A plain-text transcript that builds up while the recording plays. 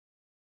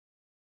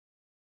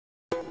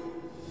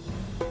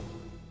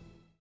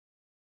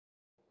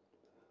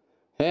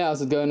Hey,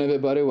 how's it going,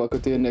 everybody? Welcome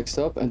to the next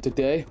stop, and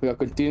today we are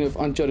continuing with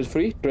Uncharted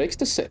 3, Drake's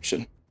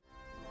Deception.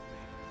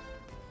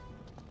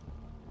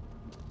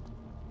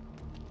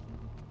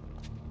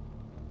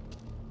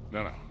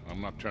 No,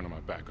 I'm not turning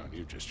my back on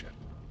you just yet.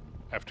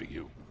 After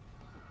you.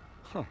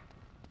 Huh.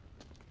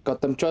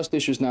 Got them trust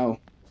issues now.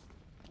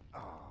 Oh,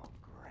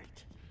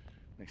 great.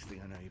 Next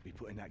thing I know, you'll be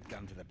putting that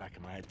gun to the back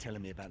of my head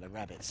telling me about the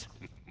rabbits.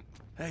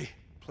 Hey,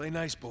 play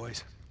nice,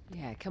 boys.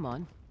 Yeah, come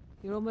on.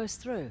 You're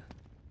almost through.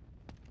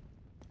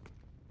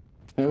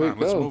 Here Come we on,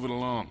 let's go. move it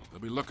along. They'll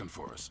be looking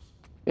for us.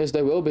 Yes,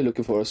 they will be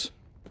looking for us.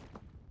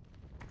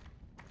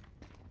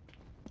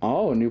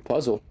 Oh, a new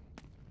puzzle.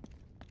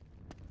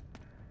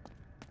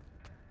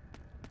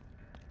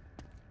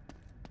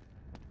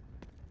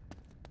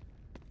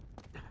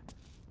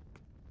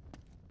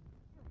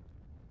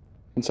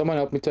 Can someone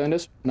help me turn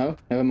this? No?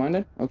 Never mind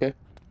it? Okay.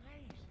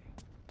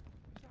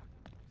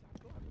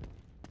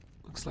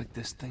 Looks like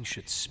this thing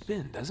should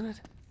spin, doesn't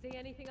it? See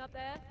anything up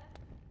there?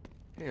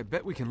 Hey, I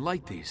bet we can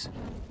light these.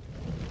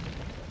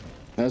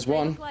 There's They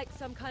one. look like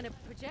some kind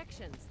of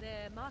projections.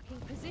 They're marking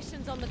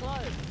positions on the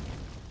globe.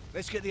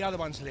 Let's get the other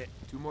ones lit.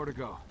 2 more to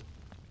go.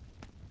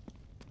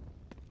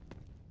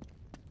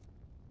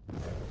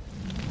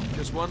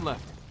 Just one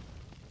left.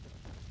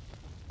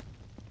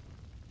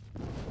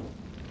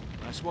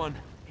 Last one.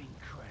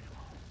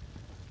 Incredible.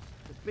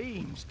 The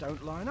beams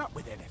don't line up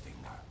with anything,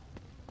 though.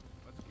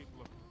 Let's keep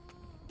looking.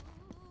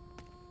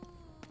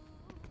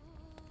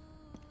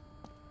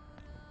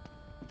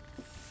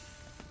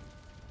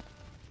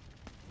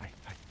 Hey.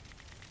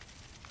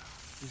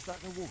 Is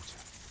that the water?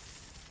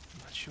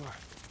 I'm not sure.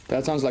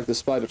 That sounds like the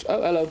spiders.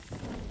 Oh, hello.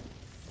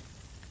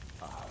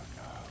 Oh,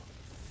 no.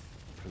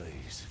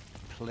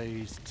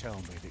 Please tell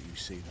me that you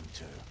see them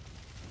too.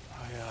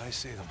 Oh, yeah, I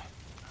see them.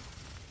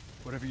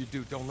 Whatever you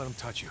do, don't let them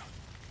touch you.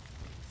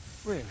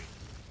 Really?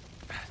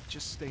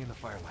 Just stay in the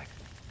firelight.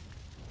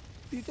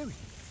 What are you doing?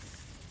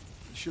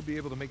 You should be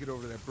able to make it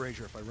over to that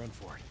brazier if I run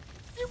for it.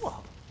 You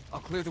what?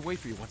 I'll clear the way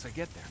for you once I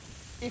get there.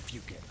 If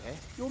you get there,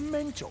 you're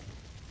mental.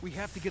 We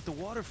have to get the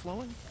water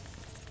flowing.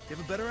 You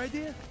have a better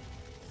idea?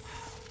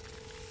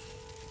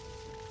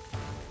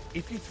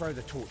 If you throw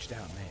the torch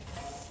down there,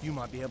 you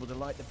might be able to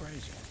light the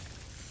brazier.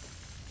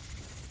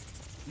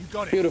 You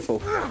got it. Beautiful.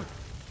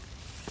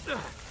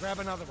 Grab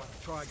another one.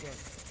 Try again.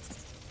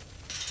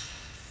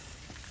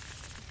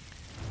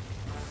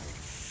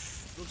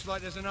 Looks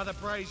like there's another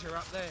brazier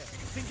up there.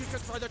 Think you could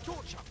throw the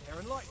torch up there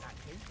and light that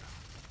thing?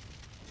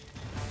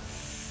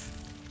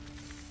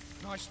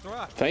 Nice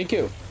throw. Thank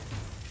you.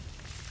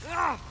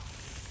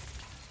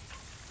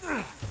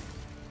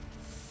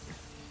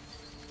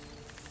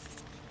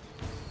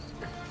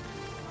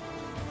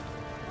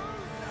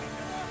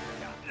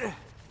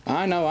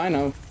 I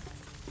know.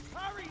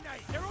 Hurry,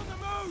 Nate! They're on the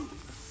move!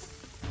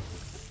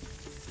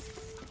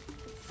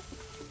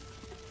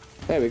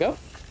 There we go.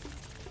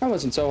 That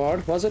wasn't so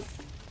hard, was it?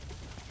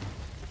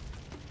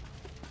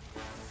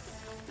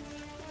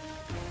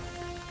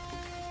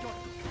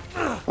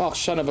 Oh,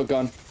 son of a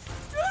gun.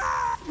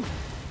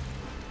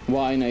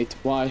 Why, Nate?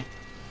 Why?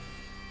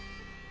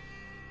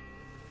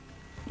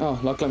 Oh,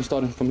 luckily I'm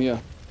starting from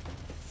here.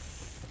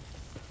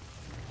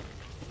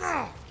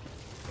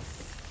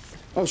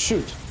 Oh,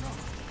 shoot.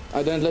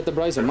 I didn't let the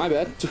brazier. My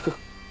bad.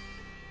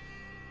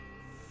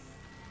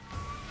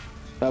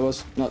 That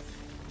was not...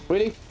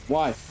 Really?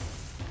 Why?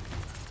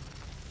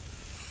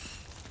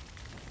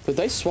 Did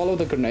they swallow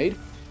the grenade?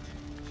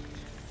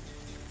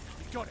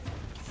 Got it.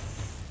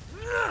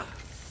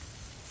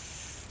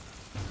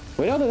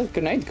 Where did the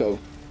grenade go?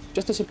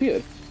 Just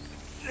disappeared.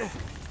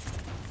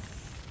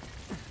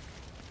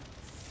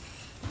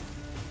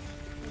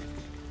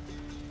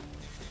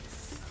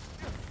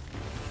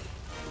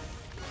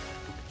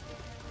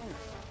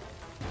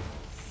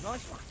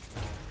 Nice one.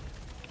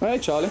 Hey,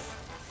 Charlie.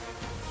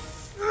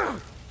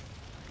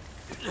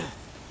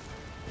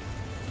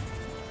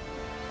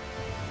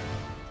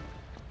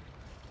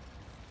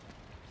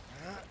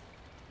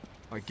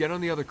 All right, get on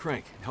the other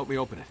crank and help me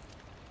open it.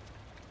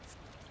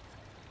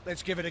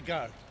 Let's give it a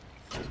go.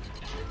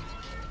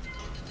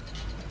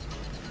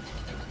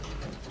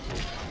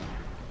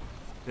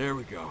 There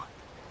we go.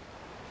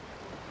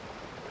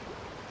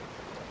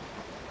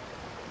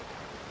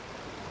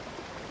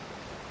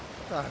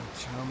 Don't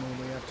tell me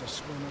we have to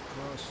swim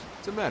across.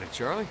 What's the matter,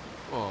 Charlie?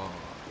 Oh,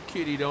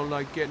 Kitty don't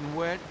like getting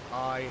wet.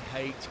 I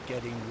hate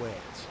getting wet.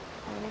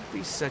 Oh, don't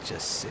be such a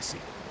sissy.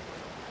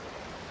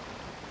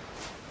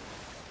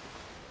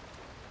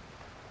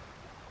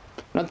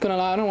 Not gonna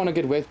lie, I don't want to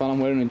get wet while I'm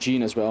wearing a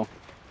jean as well.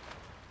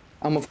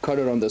 I'm of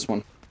color on this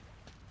one.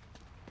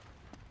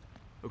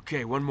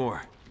 Okay, one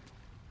more.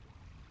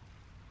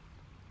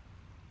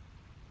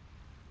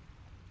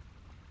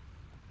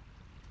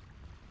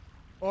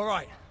 All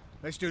right,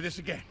 let's do this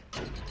again.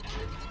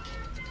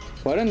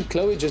 Why didn't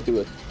Chloe just do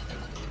it?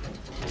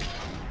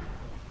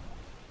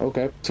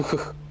 Okay.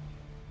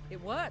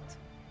 It worked.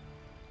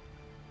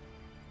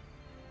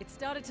 It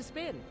started to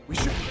spin. We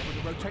should be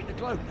able to rotate the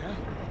globe now.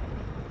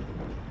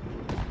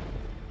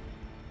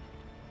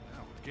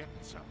 Now we're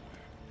getting somewhere.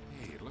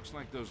 Hey, it looks Looks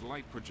like those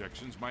light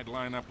projections might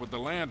line up with the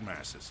land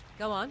masses.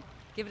 Go on,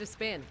 give it a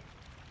spin.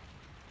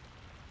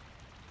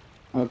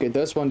 Okay,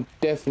 this one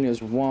definitely is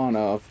one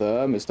of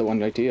them. It's the one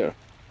right here.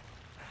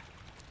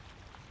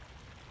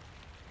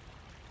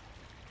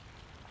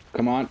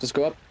 Come on, just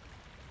go up.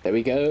 There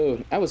we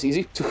go. That was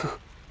easy.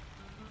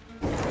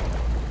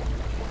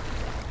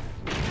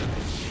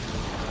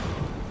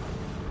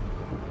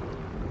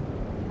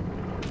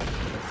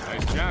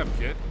 Nice job,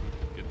 kid.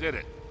 You did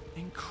it.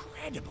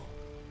 Incredible.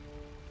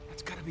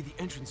 That's gotta be the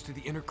entrance to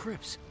the inner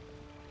crypts.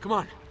 Come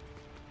on.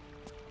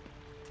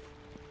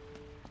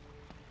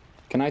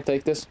 Can I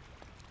take this?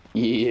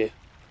 Yeah.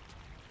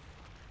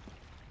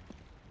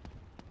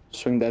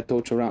 Swing that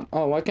torch around.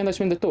 Oh, why can't I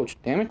swing the torch?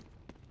 Damn it.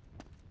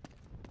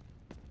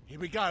 Here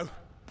we go.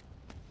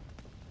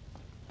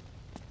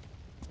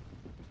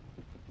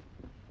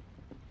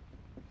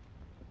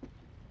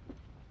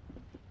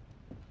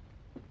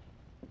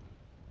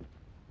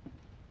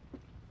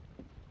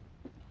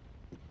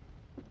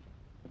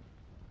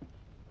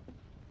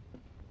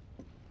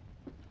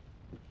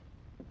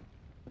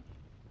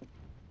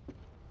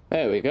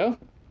 There we go.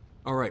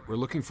 All right, we're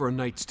looking for a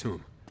knight's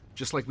tomb,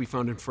 just like we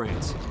found in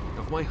France.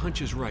 Now, if my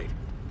hunch is right,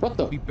 What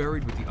the? be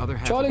buried with the other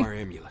half Charlie? of our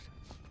amulet.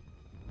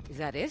 Is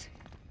that it?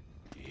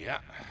 Yeah,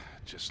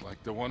 just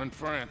like the one in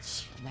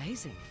France.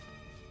 Amazing.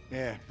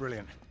 Yeah,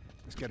 brilliant.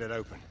 Let's get it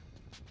open.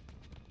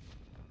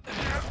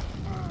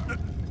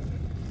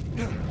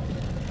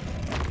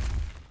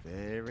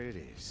 There it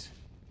is.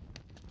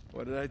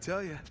 What did I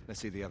tell you? Let's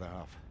see the other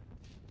half.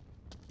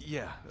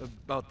 Yeah,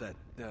 about that.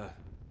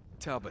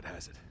 Talbot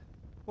has it.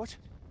 What?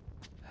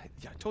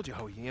 Yeah, I told you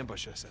how he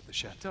ambushed us at the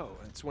chateau.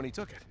 That's when he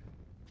took it.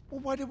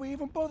 Well, why did we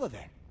even bother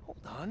then? Hold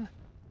on.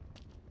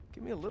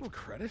 Give me a little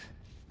credit.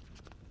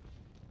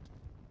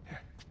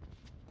 Here.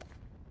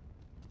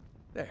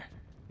 There.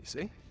 You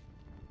see?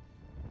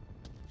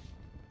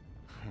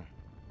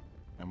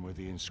 And with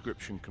the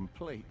inscription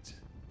complete.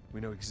 We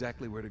know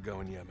exactly where to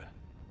go in Yemen.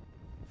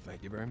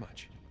 Thank you very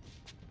much.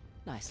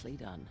 Nicely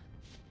done.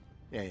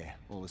 Yeah,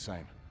 all the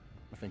same.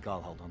 I think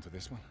I'll hold on to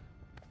this one.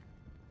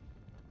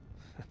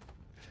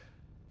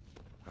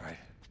 All right.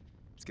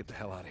 Let's get the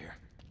hell out of here.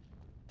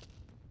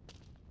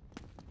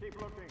 Keep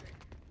looking.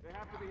 They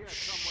have to be here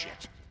somewhere.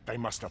 Shit. They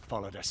must have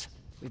followed us.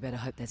 We better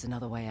hope there's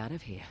another way out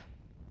of here.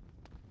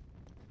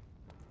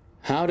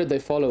 How did they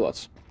follow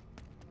us?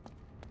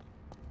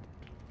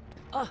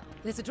 Oh,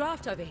 there's a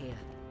draft over here.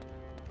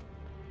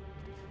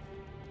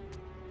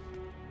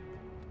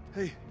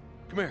 Hey,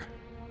 come here.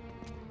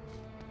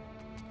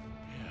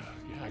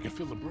 Yeah, I can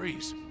feel the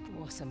breeze.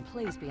 Awesome.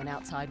 Please be an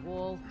outside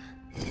wall.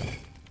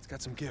 It's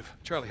got some give.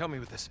 Charlie, help me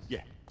with this.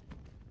 Yeah.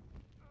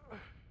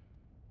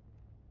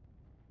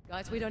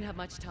 Guys, we don't have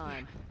much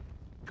time.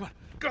 Come on,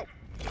 go!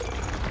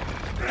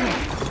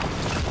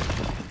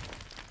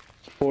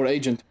 Poor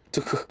agent.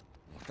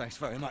 Thanks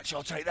very much.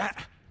 I'll take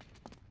that.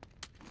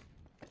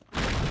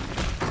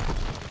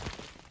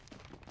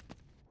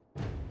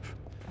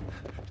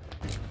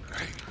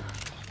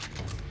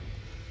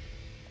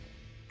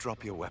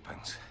 Drop your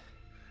weapons.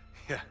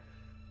 Yeah,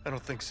 I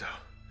don't think so.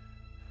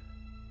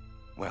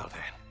 Well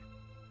then,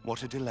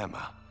 what a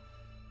dilemma.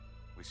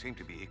 We seem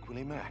to be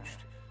equally matched.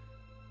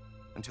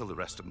 Until the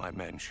rest of my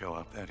men show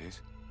up, that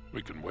is.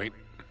 We can wait.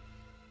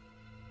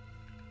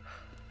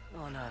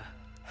 Oh no.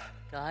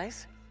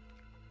 Guys?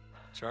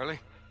 Charlie?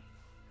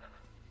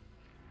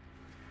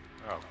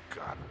 Oh,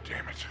 God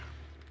damn it.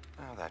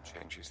 Oh, that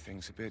changes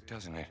things a bit,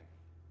 doesn't it?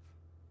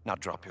 Now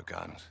drop your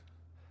guns.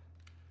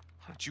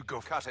 Why don't you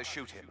go for Carter,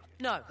 shoot him.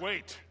 No.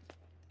 Wait.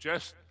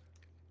 Just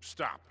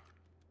stop.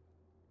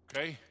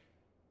 Okay?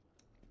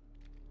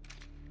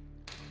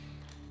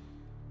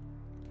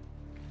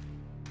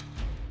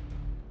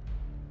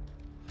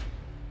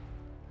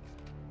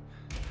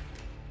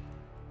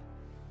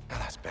 Now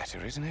that's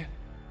better, isn't it?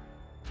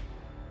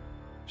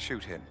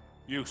 Shoot him.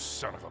 You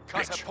son of a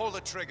Carter, bitch. pull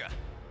the trigger.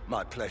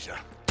 My pleasure.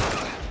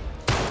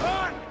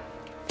 Run!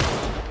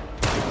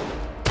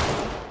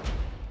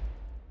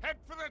 Head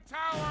for the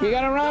tower! We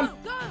gotta run.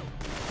 Go! Go!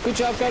 Good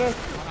job, Cutter.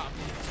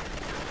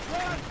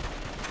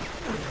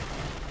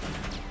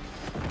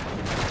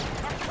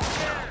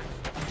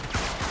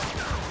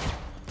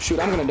 Shoot,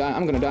 I'm gonna die.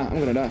 I'm gonna die. I'm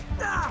gonna die.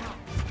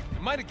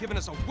 You might have given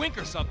us a wink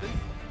or something.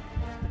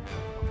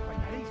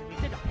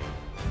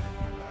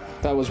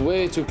 That was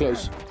way too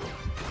close.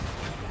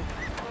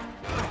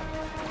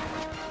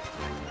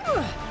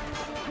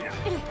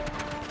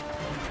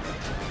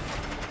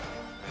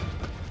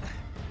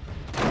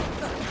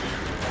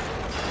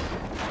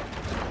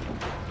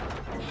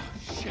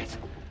 Shit.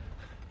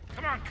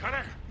 Come on,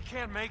 Cutter. You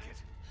can't make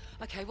it.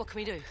 Okay, what can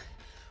we do?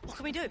 What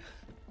can we do?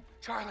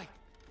 Charlie.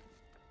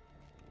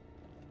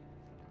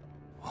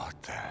 What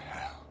the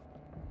hell?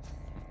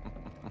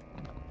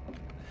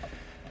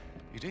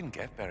 You didn't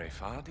get very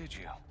far, did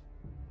you?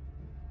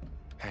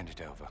 Hand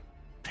it over.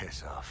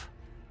 Piss off.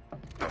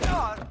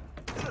 There's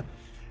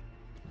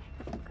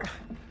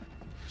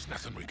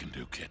nothing we can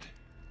do, kid.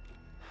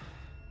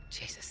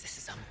 Jesus, this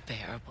is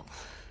unbearable.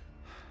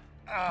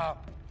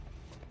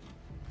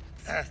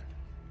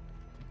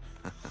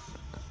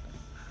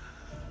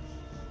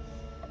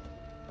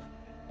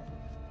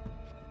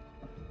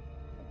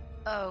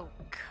 Oh,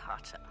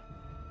 Carter.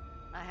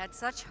 I had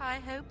such high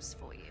hopes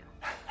for you.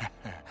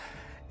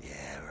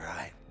 Yeah,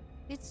 right.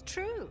 It's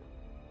true.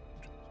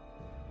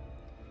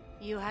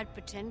 You had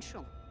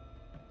potential.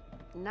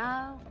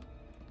 Now,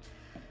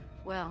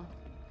 well,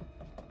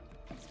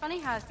 it's funny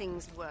how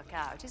things work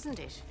out, isn't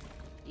it?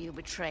 You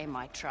betray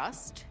my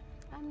trust,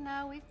 and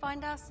now we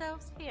find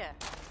ourselves here.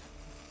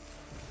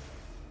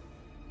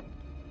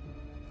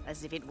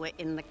 As if it were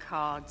in the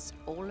cards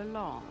all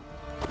along.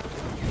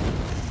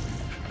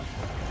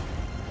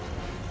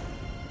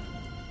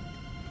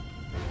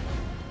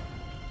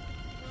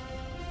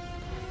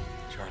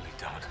 Charlie,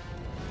 don't.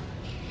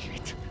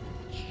 Shit.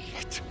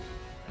 Shit.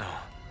 No.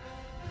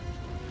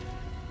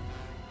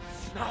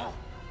 No!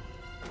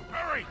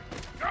 Hurry!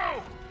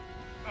 Go!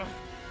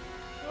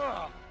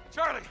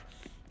 Charlie!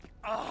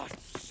 Oh,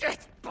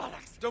 shit!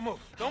 Bollocks! Don't move!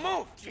 Don't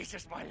move!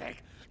 Jesus, my leg!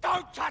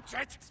 Don't touch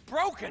it! It's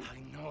broken!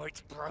 I know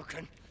it's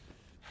broken.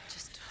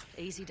 Just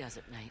easy does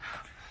it, Nate.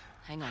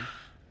 Hang on.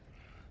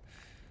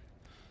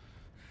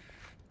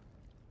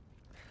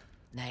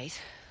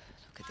 Nate,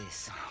 look at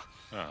this.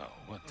 Oh,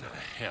 what the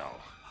hell?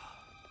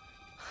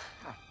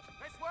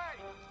 This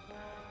way!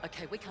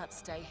 Okay, we can't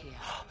stay here.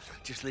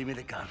 Just leave me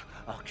the gun.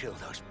 I'll kill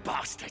those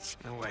bastards.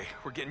 No way.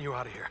 We're getting you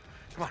out of here.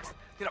 Come on,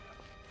 get up.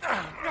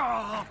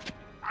 Oh,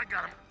 I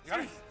got him. got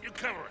him? You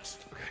cover us.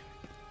 Okay.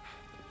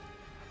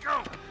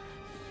 Go!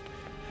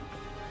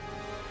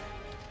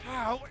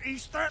 how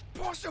is that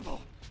possible?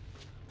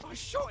 I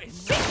shot him.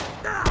 Disgusting.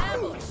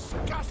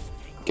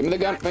 Give me the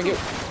gun, thank you.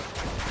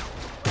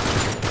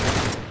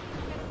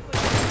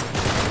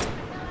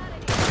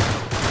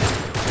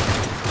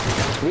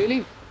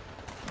 Really?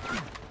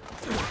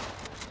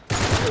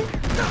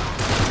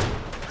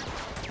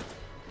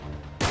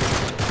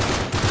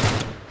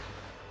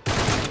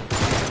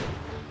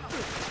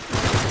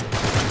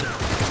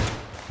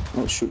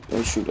 Oh shoot,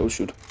 oh shoot, oh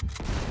shoot.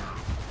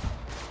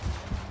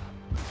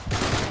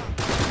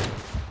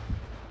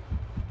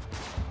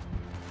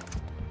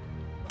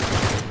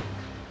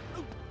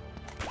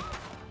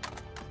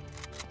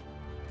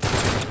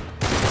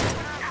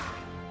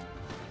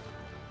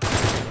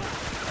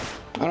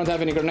 I don't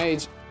have any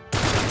grenades.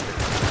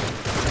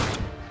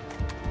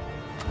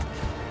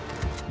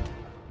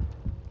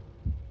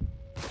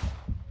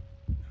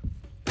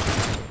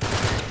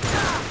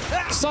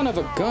 Son of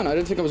a gun, I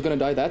didn't think I was gonna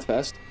die that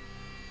fast.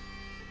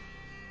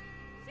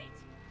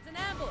 It's an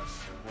ambush.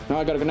 No,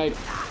 I got a grenade.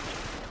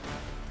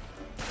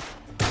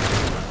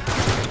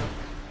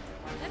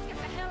 Let's get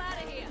the hell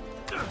out of here.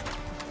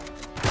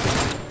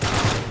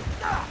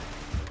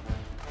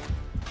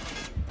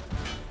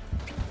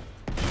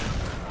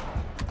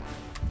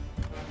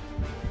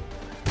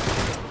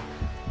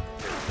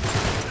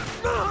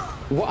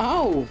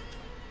 Wow!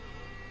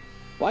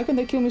 Why can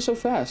they kill me so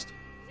fast?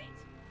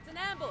 It's an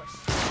ambush.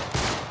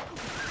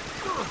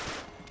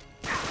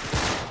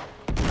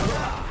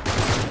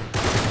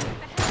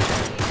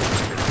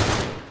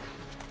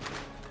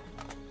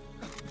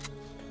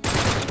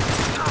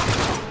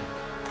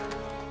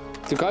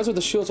 The guys with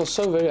the shields are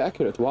so very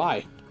accurate.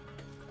 Why?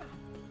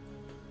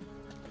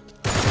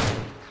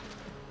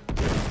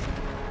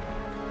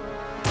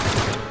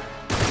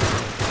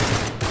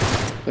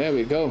 There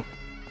we go.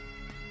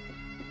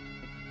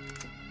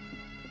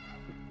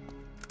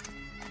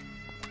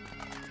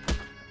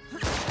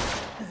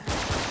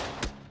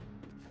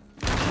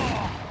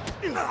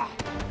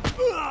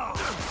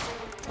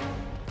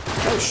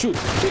 Oh shoot,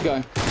 big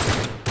guy.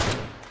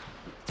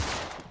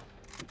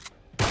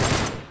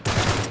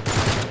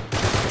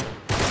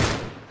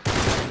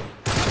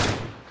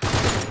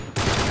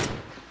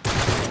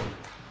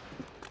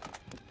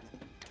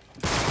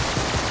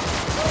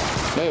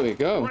 There we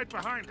go. Right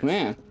behind us.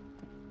 Man.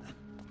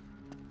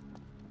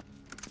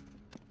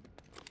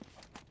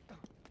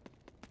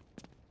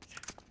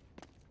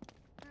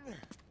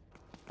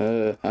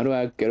 How do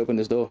I get open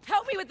this door?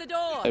 Help me with the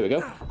door. There we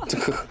go.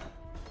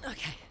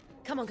 Okay,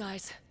 come on,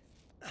 guys.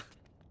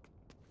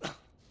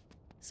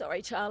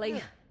 Sorry,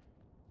 Charlie.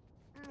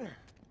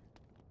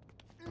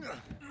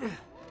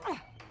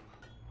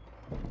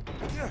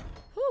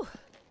 Whew.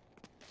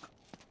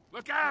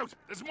 Look out!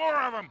 There's more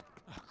of them!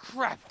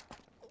 Crap.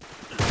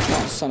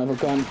 Oh, son of a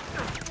gun.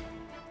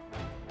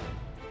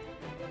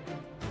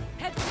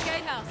 Head to the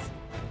gatehouse.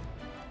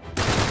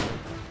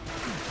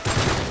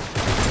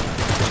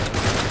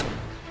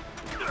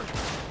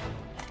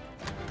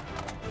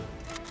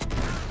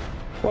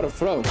 What a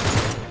throw.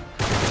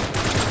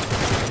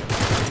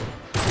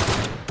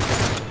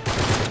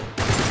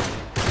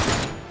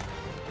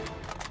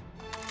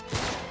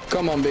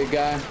 Come on, big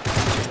guy.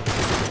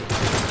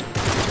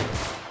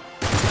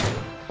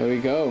 There we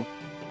go.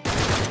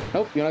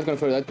 Nope, you're not gonna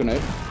throw that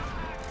grenade.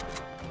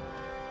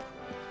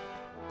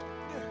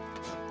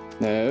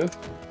 No.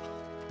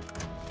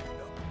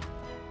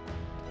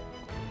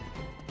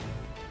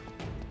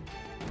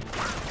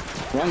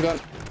 Wrong gun.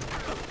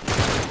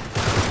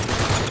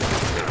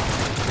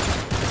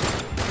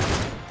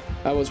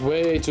 That was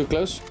way too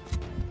close.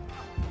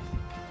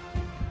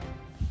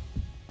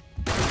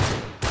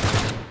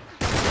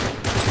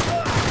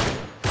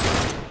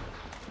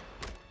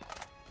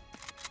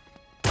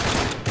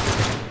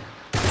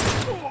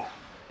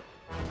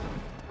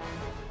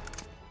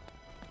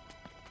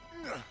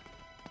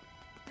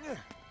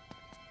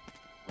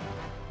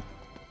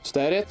 Is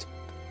that it?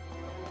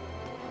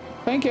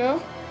 Thank you.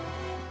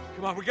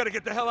 Come on, we gotta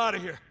get the hell out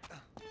of here.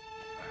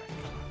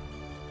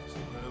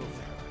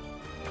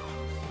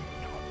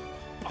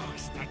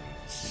 Bastard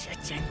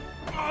shitting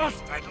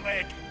bastard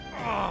leg.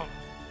 Oh.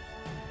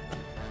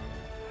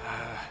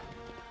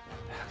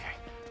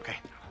 Okay.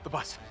 The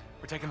bus.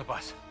 We're taking the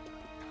bus.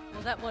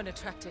 Well, that won't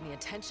attract any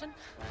attention.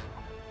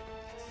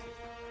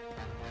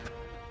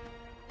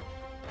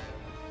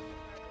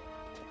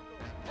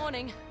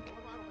 Morning.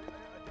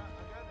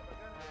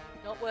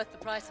 Not worth the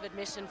price of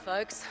admission,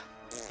 folks.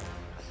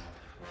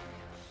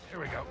 Here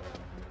we go.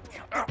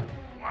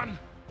 1,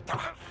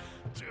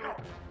 2,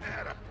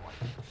 and a point.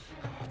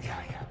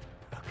 Yeah.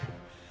 Okay.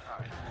 All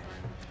right.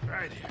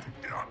 Right here.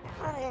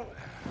 All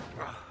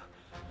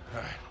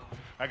right.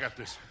 I got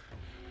this.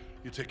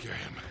 You take care of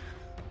him.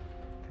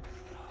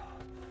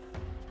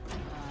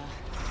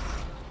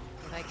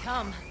 Here they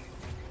come.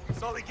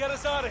 Sully, get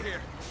us out of here.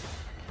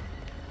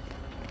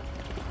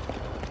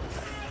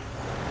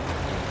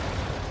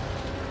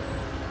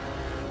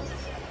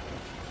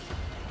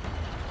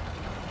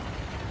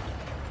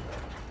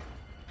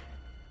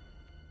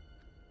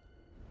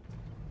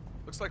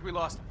 Looks like we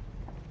lost him.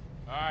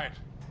 All right.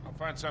 I'll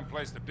find some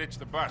place to ditch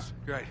the bus.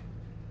 Great.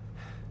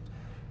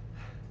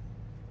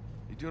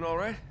 You doing all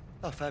right?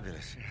 Oh,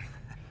 fabulous.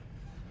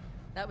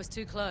 That was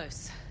too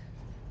close.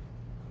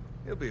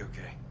 He'll be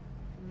okay.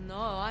 No,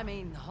 I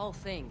mean the whole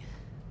thing.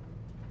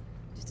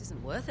 Just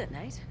isn't worth it,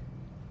 Nate.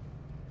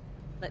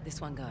 Let this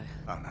one go.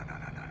 Oh, no.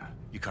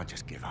 You can't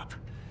just give up.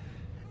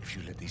 If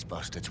you let these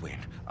bastards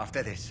win,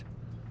 after this,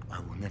 I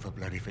will never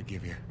bloody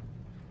forgive you.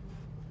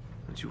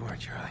 Don't you worry,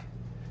 Charlie.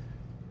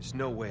 There's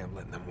no way I'm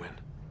letting them win.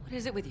 What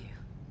is it with you?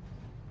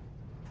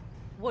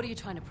 What are you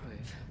trying to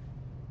prove?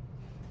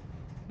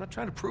 I'm not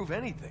trying to prove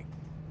anything.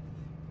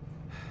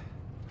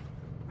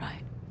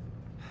 Right.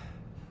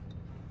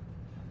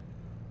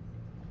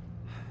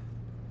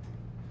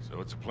 So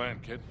what's the plan,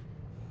 kid?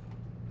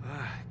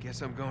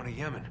 Guess I'm going to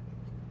Yemen.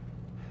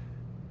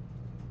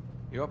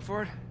 You up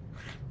for it?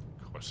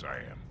 Of course I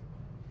am.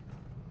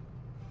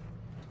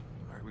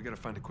 All right, we gotta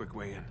find a quick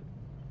way in.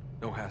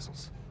 No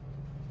hassles.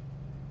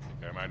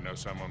 Think I might know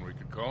someone we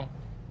could call?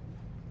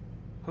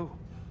 Who?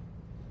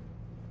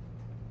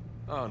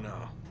 Oh,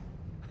 no.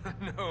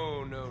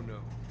 No.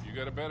 You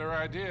got a better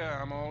idea,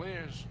 I'm all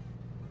ears.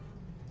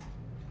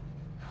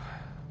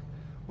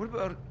 What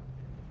about...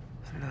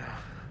 No.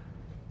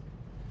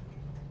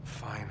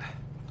 Fine.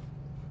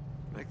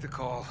 Make the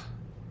call.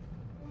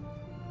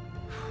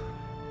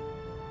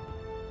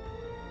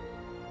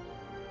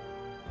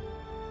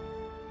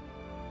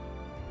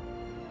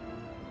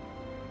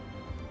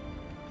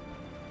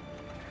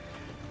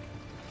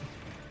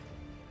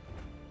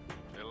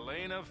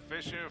 Elena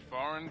Fisher,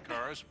 foreign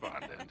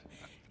correspondent.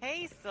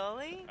 Hey,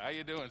 Sully. How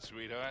you doing,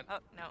 sweetheart? Oh,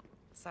 no.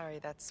 Sorry,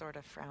 that's sort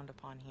of frowned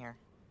upon here.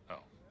 Oh,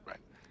 right.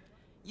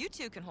 You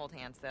two can hold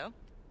hands, though.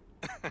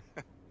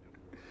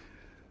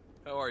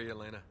 How are you,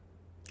 Elena?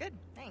 Good,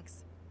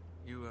 thanks.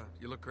 You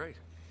look great.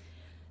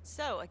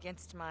 So,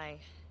 against my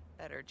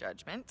better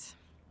judgment,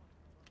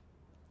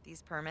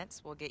 these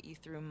permits will get you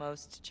through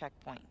most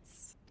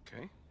checkpoints.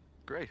 Okay,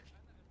 great.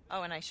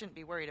 Oh, and I shouldn't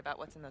be worried about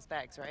what's in those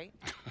bags, right?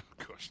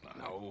 Of course not.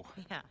 No.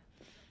 Yeah.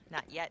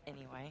 Not yet,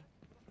 anyway.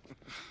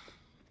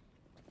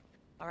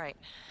 All right.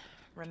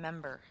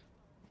 Remember,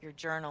 you're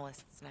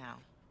journalists now.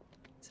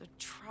 So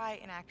try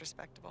and act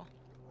respectable.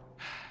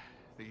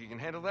 Think you can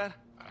handle that?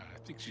 I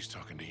think she's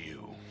talking to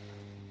you.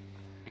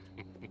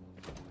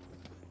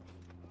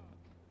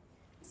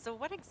 So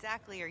what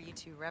exactly are you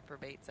two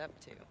reprobates up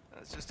to?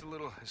 It's just a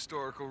little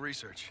historical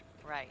research.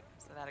 Right,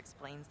 so that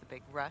explains the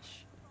big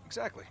rush.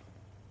 Exactly.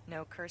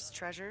 No cursed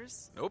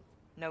treasures? Nope.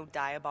 No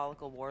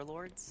diabolical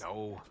warlords?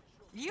 No.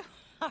 You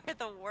are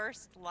the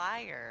worst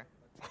liar.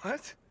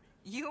 What?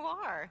 You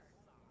are.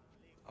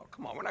 Oh,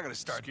 come on, we're not gonna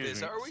start Excuse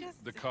this, me. are we?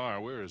 The car,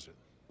 where is it?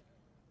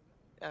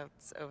 Oh,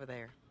 it's over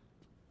there.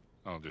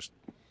 I'll just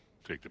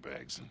take the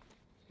bags and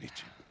meet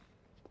you.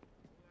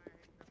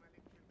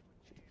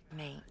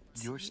 Nate.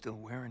 You're still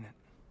wearing it.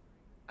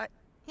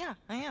 Yeah,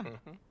 I am.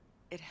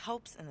 It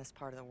helps in this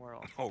part of the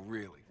world. Oh,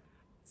 really?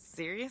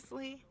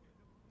 Seriously?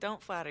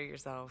 Don't flatter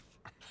yourself.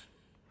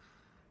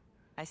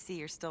 I see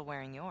you're still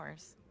wearing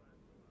yours.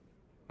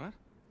 What?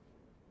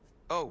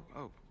 Oh,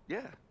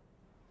 yeah.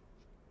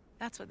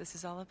 That's what this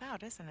is all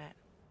about, isn't it?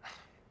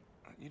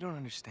 You don't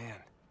understand.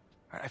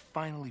 I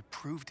finally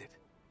proved it.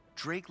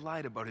 Drake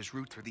lied about his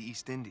route through the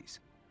East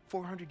Indies.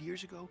 400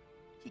 years ago,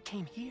 he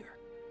came here.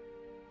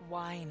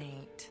 Why,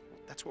 Nate?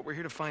 That's what we're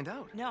here to find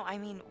out. No, I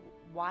mean,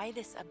 why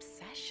this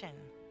obsession?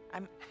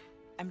 I'm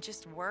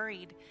just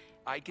worried.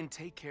 I can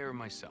take care of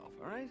myself,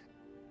 all right?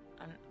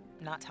 I'm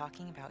not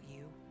talking about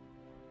you.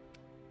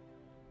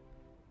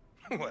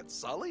 What,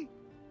 Sully?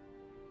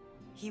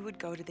 He would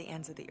go to the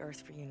ends of the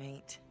earth for you,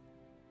 Nate.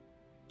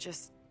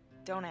 Just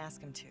don't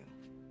ask him to.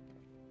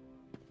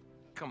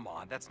 Come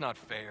on, that's not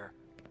fair.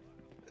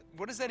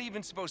 What is that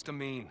even supposed to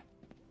mean?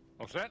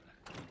 All set?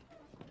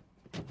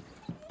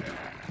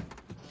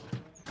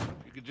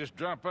 You could just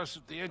drop us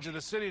at the edge of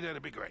the city,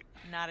 that'd be great.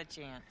 Not a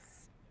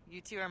chance. You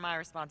two are my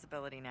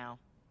responsibility now.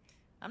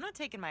 I'm not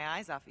taking my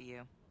eyes off of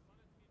you.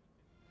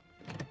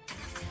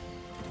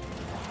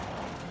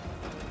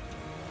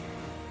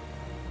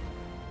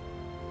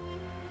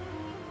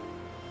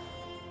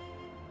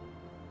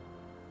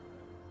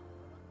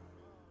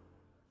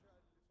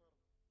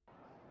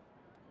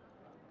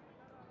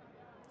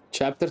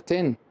 Chapter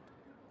 10.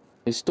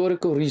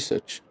 Historical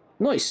research.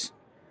 Nice.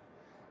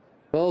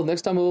 Well,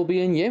 next time we will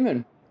be in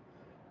Yemen.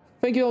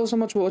 Thank you all so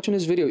much for watching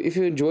this video. If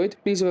you enjoyed,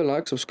 please leave a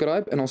like,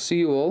 subscribe, and I'll see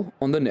you all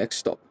on the next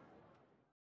stop.